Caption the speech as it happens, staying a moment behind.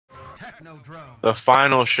The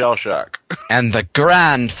final shell shock. And the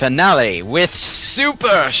grand finale with Super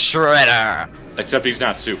Shredder! Except he's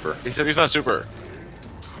not super. Except he's not super.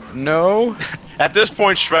 No? At this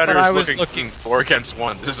point, Shredder was is looking 4 against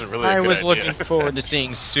 1. This isn't really a good I was idea. looking forward to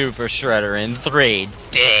seeing Super Shredder in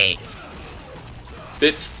 3D.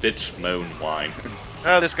 Bitch, moan, whine.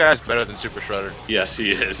 Oh, this guy's better than Super Shredder. Yes,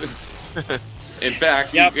 he is. In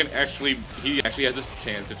fact, Yep. he actually has a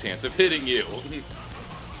chance of hitting you.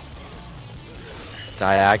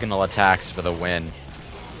 Diagonal attacks for the win.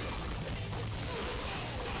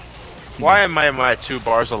 Why am I at 2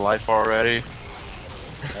 bars of life already?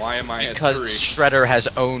 Why am I Because at 3? Shredder has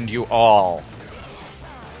owned you all.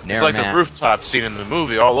 It's like the rooftop scene in the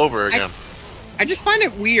movie all over again. I just find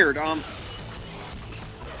it weird.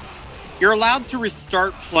 You're allowed to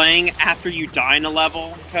restart playing after you die in a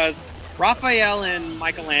level, because Raphael and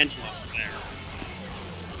Michelangelo are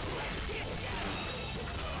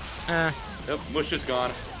there. Yep, Mush is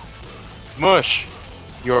gone. Mush,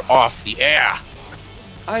 you're off the air.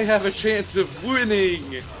 I have a chance of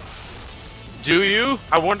winning! Do you?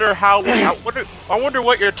 I wonder how. I wonder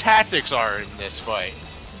what your tactics are in this fight.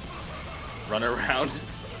 Run around.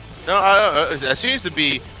 No, that seems to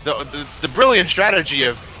be the brilliant strategy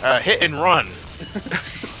of hit and run.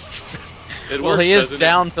 Well, he is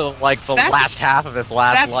down to like the last half of his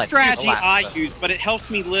last life. That's the strategy I use, but it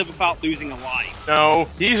helps me live without losing a life. No,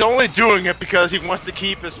 he's only doing it because he wants to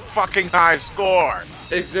keep his fucking high score.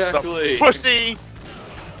 Exactly. The pussy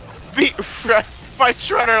fights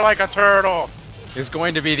Shredder like a turtle. He's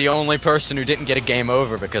going to be the only person who didn't get a game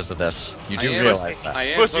over because of this. You do realize that. I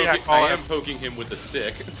am poking him with the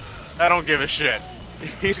stick. I don't give a shit.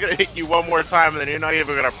 He's gonna hit you one more time and then you're not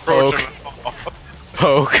even gonna approach him at all.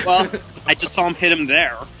 Poke. Well, I just saw him hit him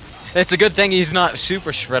there. It's a good thing he's not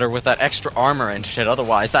Super Shredder with that extra armor and shit,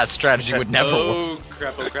 otherwise that strategy would never work. Oh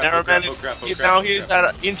crap, oh crap, Never oh crap, mind. oh crap, oh crap. Now he's at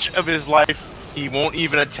an inch of his life. He won't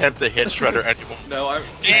even attempt to hit Shredder anymore. No, I'm...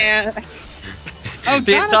 And...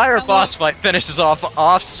 the entire boss fight finishes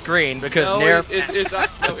off screen because it's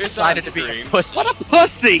decided to be a pussy. What a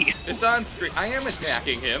pussy! It's on screen. I am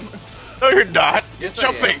attacking him. No, you're not. Yes,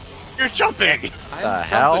 You're jumping. You're jumping. I'm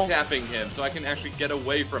hell? tapping him so I can actually get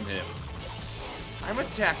away from him. I'm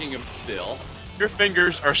attacking him still. Your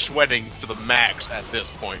fingers are sweating to the max at this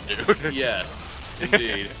point, dude. Yes,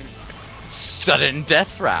 indeed. Sudden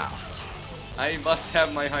death round. I must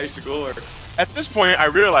have my high score. At this point, I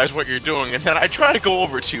realize what you're doing, and then I try to go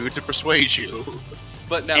over to you to persuade you.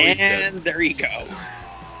 But now he's dead. And there you go.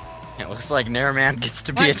 It looks like Nairman gets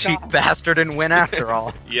to be My a cheap God. bastard and win after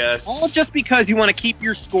all. Yes. All just because you want to keep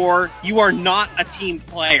your score, you are not a team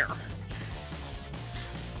player.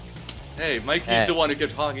 Hey, Mikey's the one who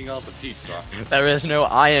kept hogging all the pizza. There is no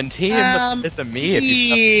I in team, it's a me if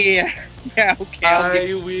you Yeah, okay.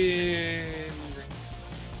 I win.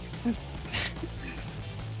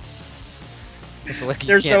 It's like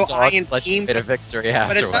There's you can't no I dodge in unless you team, get a victory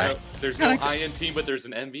but it afterward. There's no I in team, but there's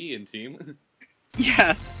an ME in team.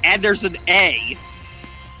 Yes, and there's an A.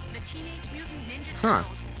 Huh.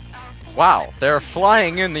 Wow, they're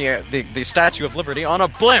flying in the Statue of Liberty on a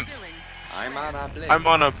blimp! I'm on a blimp. I'm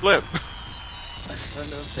on a blimp.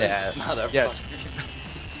 Yeah, Motherfucker. yes.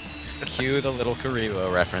 Cue the little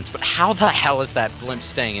Karibo reference, but how the hell is that blimp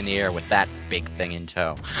staying in the air with that big thing in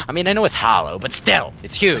tow? I mean, I know it's hollow, but still,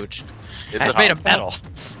 it's huge. It's made of metal.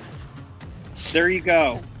 There you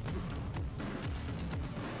go.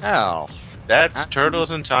 Oh. That's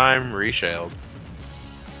Turtles in Time ReShelled.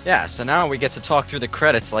 Yeah, so now we get to talk through the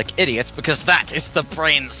credits like idiots because that is the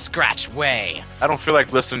BrainScratch way. I don't feel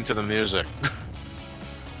like listening to the music.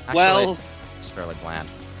 Actually, Well, it's fairly bland.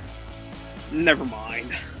 never mind.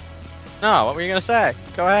 No, what were you gonna say?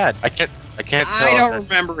 Go ahead. I can't tell. I don't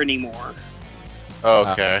remember anymore.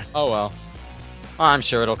 Oh, okay. Oh well. I'm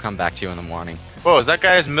sure it'll come back to you in the morning. Whoa, is that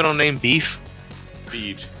guy's middle name Beef?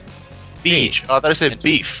 Beach. Beach. Oh, I thought I said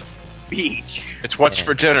Beef. Beach. It's what's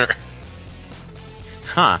for dinner.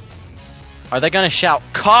 Huh. Are they gonna shout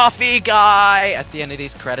 "Coffee Guy" at the end of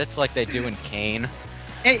these credits like they do in Kane?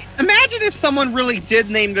 Hey, imagine if someone really did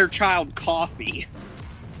name their child Coffee.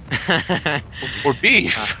 Or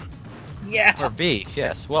Beef. Yeah. Or Beef,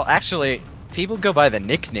 yes. Well, actually, people go by the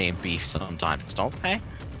nickname Beef sometimes, don't they?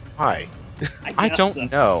 Hi. I guess don't so.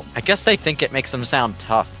 know. I guess they think it makes them sound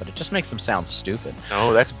tough, but it just makes them sound stupid.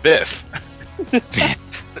 No, that's Biff.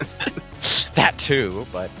 That too,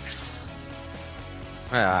 but...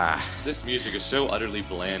 This music is so utterly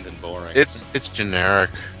bland and boring. It's generic.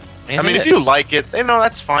 I mean, if you like it,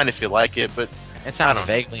 that's fine if you like it, but it sounds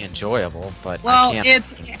vaguely enjoyable, but Well, I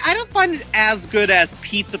can't... I don't find it as good as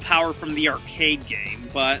Pizza Power from the arcade game,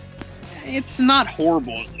 but It's not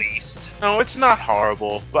horrible, at least. No, it's not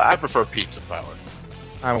horrible, but I prefer Pizza Power.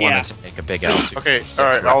 I wanted Yeah. to make a big L2. Okay,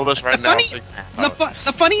 alright, all of us right The now. funny-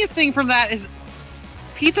 The funniest thing from that is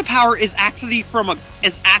Pizza Power is actually from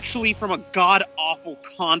a god awful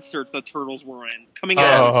concert the Turtles were in coming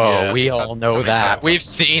out. Oh, Yeah, we it's all know coming that. out. We've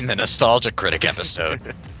seen the Nostalgia Critic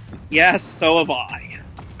episode. Yes, so have I.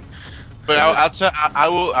 But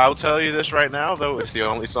I'll tell you this right now, though, it's the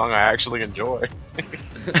only song I actually enjoy.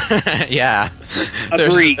 Yeah.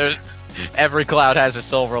 Agreed. Every cloud has a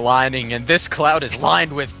silver lining, and this cloud is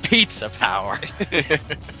lined with pizza power.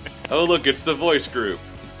 Oh, look, it's the voice group.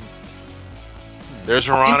 There's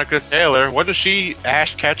Veronica Taylor. Wasn't she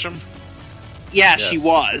Ash Ketchum? Yeah, Yes. she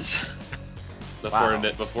was. Before,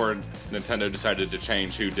 Wow. before Nintendo decided to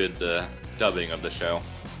change who did the dubbing of the show.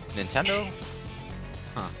 Nintendo?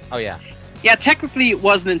 Huh. Oh, yeah. Yeah, technically it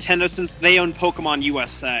was Nintendo since they own Pokemon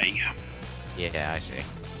USA. Yeah, I see.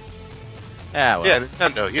 Yeah, well. Yeah,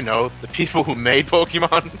 Nintendo. You know, the people who made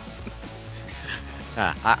Pokemon.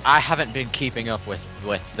 I haven't been keeping up with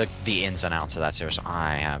the ins and outs of that series.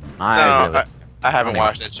 I have. No, Really, I haven't Anyway.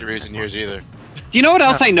 watched that series in years either. Do you know what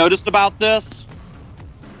else I noticed about this?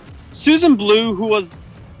 Susan Blue,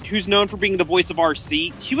 who's known for being the voice of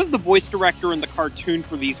RC, she was the voice director in the cartoon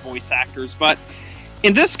for these voice actors, but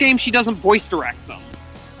in this game she doesn't voice direct them.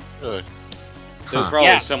 Good. It was Huh. probably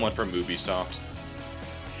Yeah. someone from Ubisoft.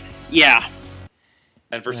 Yeah.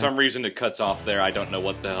 And for Yeah. some reason it cuts off there. I don't know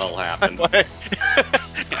what the hell happened.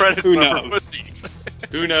 Credits Who over knows? pussies.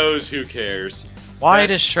 Who knows? Who cares? why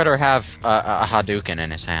does Shredder have a Hadouken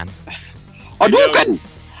in his hand? Hadouken!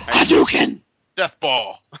 I- Hadouken! Death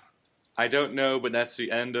Ball. I don't know, but that's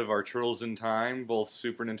the end of our Turtles in Time, both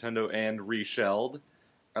Super Nintendo and ReShelled.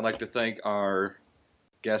 I'd like to thank our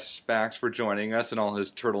guest Spax for joining us and all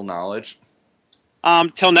his turtle knowledge.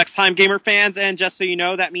 Till next time, gamer fans, and just so you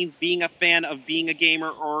know, that means being a fan of being a gamer,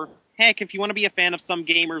 or heck, if you want to be a fan of some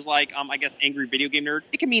gamers like, I guess, Angry Video Game Nerd,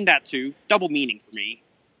 it can mean that too. Double meaning for me.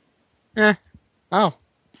 Oh,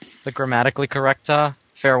 the grammatically correct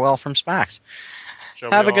farewell from Spax. Shall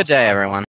we Have a all good day, everyone.